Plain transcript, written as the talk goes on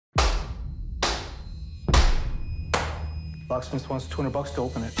Locksmith wants $200 to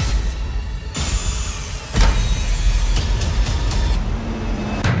open it.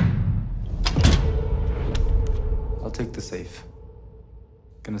 I'll take the safe.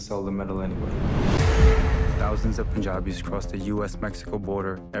 Gonna sell the metal anyway. Thousands of Punjabis cross the US-Mexico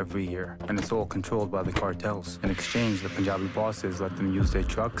border every year, and it's all controlled by the cartels. In exchange, the Punjabi bosses let them use their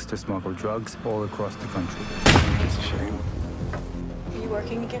trucks to smuggle drugs all across the country. It's a shame. Are you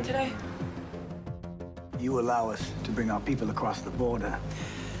working again today? You allow us to bring our people across the border,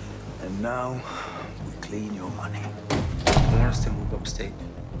 and now we clean your money. I want us to move upstate.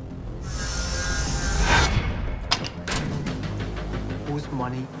 Whose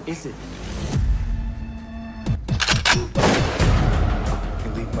money is it?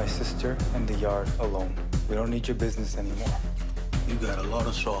 You leave my sister and the yard alone. We don't need your business anymore. You got a lot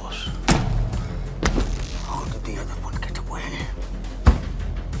of sauce. How did the other one get away?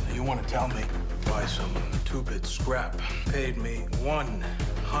 You want to tell me why some two-bit scrap paid me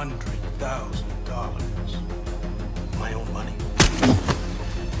 $100,000? My own money.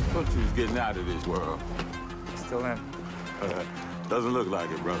 Thought you was getting out of this world. Still am. Doesn't look like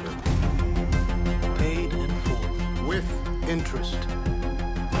it, brother. Paid in full, with interest.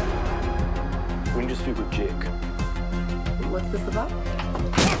 We can just speak with Jake. What's this about?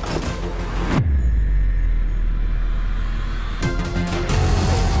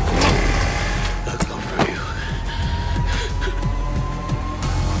 I'll come for you.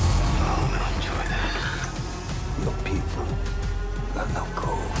 I'm gonna enjoy that. Your people got no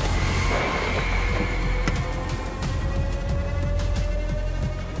gold.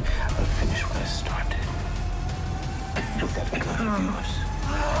 I'll finish what I started. With that gun of yours.